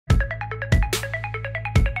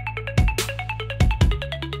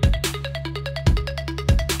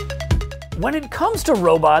When it comes to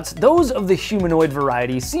robots, those of the humanoid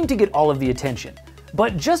variety seem to get all of the attention.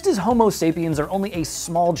 But just as Homo sapiens are only a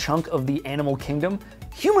small chunk of the animal kingdom,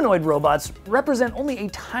 humanoid robots represent only a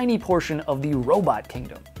tiny portion of the robot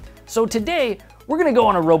kingdom. So today, we're gonna go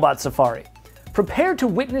on a robot safari. Prepare to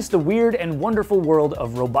witness the weird and wonderful world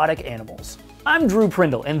of robotic animals. I'm Drew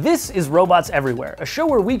Prindle, and this is Robots Everywhere, a show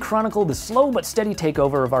where we chronicle the slow but steady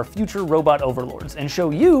takeover of our future robot overlords and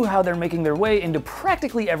show you how they're making their way into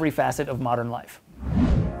practically every facet of modern life.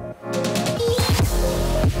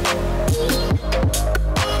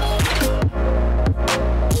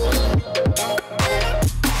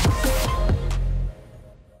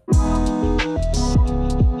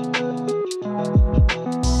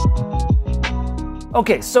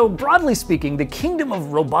 Okay, so broadly speaking, the kingdom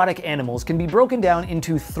of robotic animals can be broken down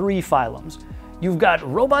into three phylums. You've got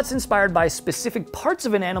robots inspired by specific parts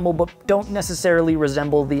of an animal but don't necessarily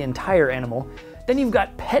resemble the entire animal. Then you've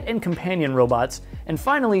got pet and companion robots. And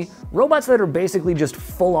finally, robots that are basically just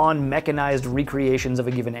full-on mechanized recreations of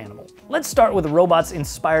a given animal. Let's start with robots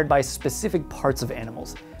inspired by specific parts of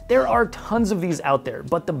animals. There are tons of these out there,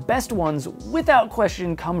 but the best ones, without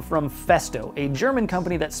question, come from Festo, a German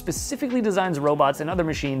company that specifically designs robots and other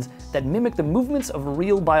machines that mimic the movements of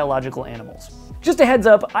real biological animals. Just a heads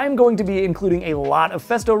up, I'm going to be including a lot of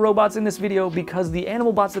Festo robots in this video because the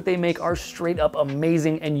animal bots that they make are straight up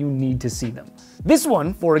amazing and you need to see them. This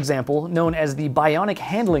one, for example, known as the Bionic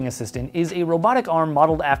Handling Assistant, is a robotic arm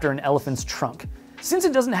modeled after an elephant's trunk. Since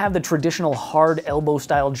it doesn't have the traditional hard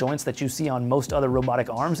elbow-style joints that you see on most other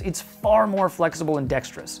robotic arms, it's far more flexible and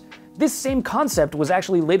dexterous. This same concept was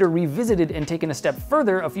actually later revisited and taken a step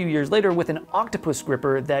further a few years later with an octopus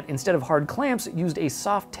gripper that, instead of hard clamps, used a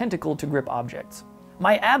soft tentacle to grip objects.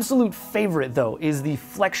 My absolute favorite, though, is the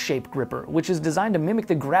Flex Shape gripper, which is designed to mimic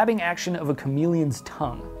the grabbing action of a chameleon's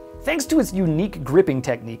tongue. Thanks to its unique gripping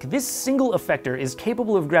technique, this single effector is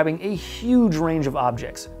capable of grabbing a huge range of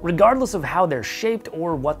objects, regardless of how they're shaped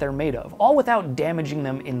or what they're made of, all without damaging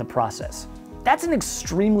them in the process. That's an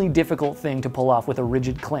extremely difficult thing to pull off with a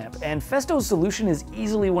rigid clamp, and Festo's solution is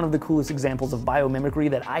easily one of the coolest examples of biomimicry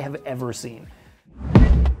that I have ever seen.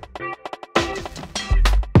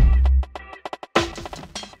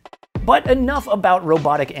 But enough about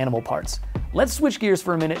robotic animal parts. Let's switch gears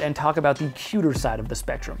for a minute and talk about the cuter side of the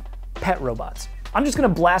spectrum, pet robots. I'm just gonna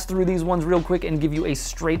blast through these ones real quick and give you a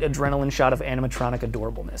straight adrenaline shot of animatronic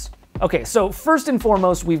adorableness. Okay, so first and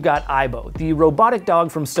foremost, we've got Aibo, the robotic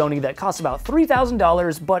dog from Sony that costs about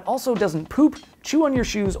 $3,000, but also doesn't poop, chew on your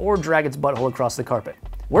shoes, or drag its butthole across the carpet.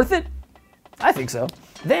 Worth it? I think so.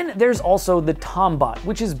 Then there's also the Tombot,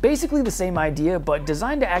 which is basically the same idea, but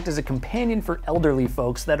designed to act as a companion for elderly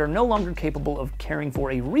folks that are no longer capable of caring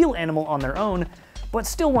for a real animal on their own, but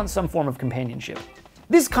still want some form of companionship.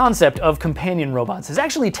 This concept of companion robots has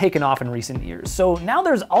actually taken off in recent years, so now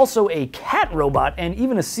there's also a cat robot and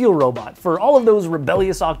even a seal robot for all of those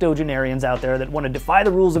rebellious octogenarians out there that want to defy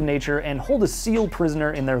the rules of nature and hold a seal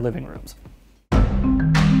prisoner in their living rooms.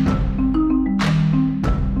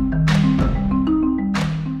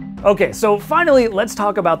 Okay, so finally, let's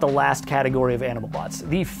talk about the last category of animal bots,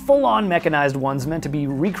 the full-on mechanized ones meant to be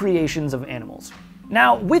recreations of animals.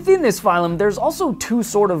 Now, within this phylum, there's also two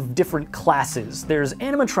sort of different classes. There's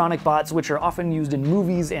animatronic bots, which are often used in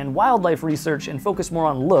movies and wildlife research and focus more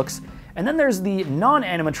on looks, and then there's the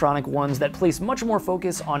non-animatronic ones that place much more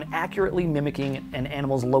focus on accurately mimicking an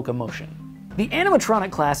animal's locomotion. The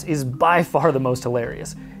animatronic class is by far the most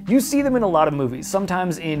hilarious. You see them in a lot of movies,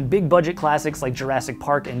 sometimes in big-budget classics like Jurassic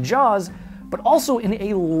Park and Jaws, but also in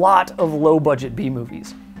a lot of low-budget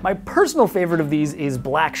B-movies. My personal favorite of these is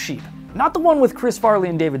Black Sheep. Not the one with Chris Farley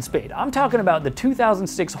and David Spade. I'm talking about the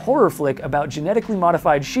 2006 horror flick about genetically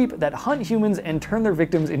modified sheep that hunt humans and turn their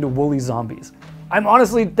victims into woolly zombies. I'm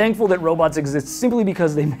honestly thankful that robots exist simply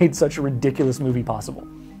because they made such a ridiculous movie possible.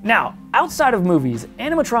 Now, outside of movies,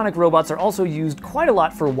 animatronic robots are also used quite a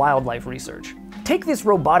lot for wildlife research. Take this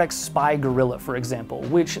robotic spy gorilla, for example,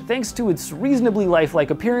 which, thanks to its reasonably lifelike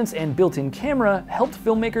appearance and built-in camera, helped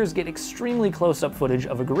filmmakers get extremely close-up footage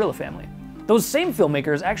of a gorilla family. Those same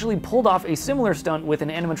filmmakers actually pulled off a similar stunt with an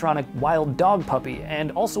animatronic wild dog puppy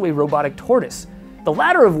and also a robotic tortoise, the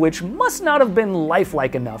latter of which must not have been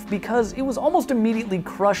lifelike enough because it was almost immediately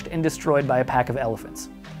crushed and destroyed by a pack of elephants.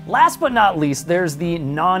 Last but not least, there's the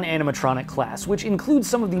non-animatronic class, which includes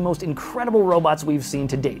some of the most incredible robots we've seen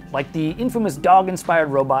to date, like the infamous dog-inspired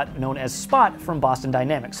robot known as Spot from Boston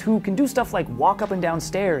Dynamics, who can do stuff like walk up and down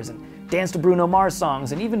stairs and dance to Bruno Mars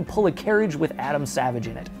songs and even pull a carriage with Adam Savage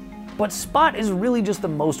in it. But Spot is really just the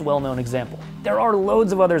most well-known example. There are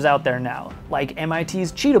loads of others out there now, like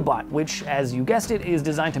MIT's Cheetah Bot, which, as you guessed it, is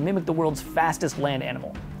designed to mimic the world's fastest land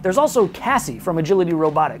animal. There's also Cassie from Agility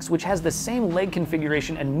Robotics, which has the same leg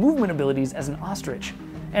configuration and movement abilities as an ostrich.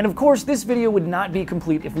 And of course, this video would not be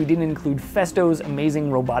complete if we didn't include Festo's amazing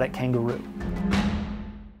robotic kangaroo.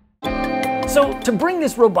 So, to bring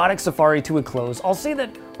this robotic safari to a close, I'll say that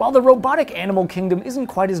while the robotic animal kingdom isn't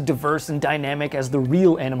quite as diverse and dynamic as the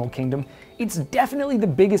real animal kingdom, it's definitely the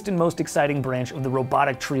biggest and most exciting branch of the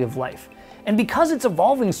robotic tree of life. And because it's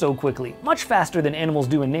evolving so quickly, much faster than animals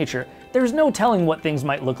do in nature, there's no telling what things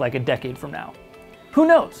might look like a decade from now. Who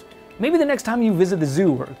knows? Maybe the next time you visit the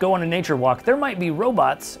zoo or go on a nature walk, there might be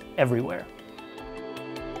robots everywhere.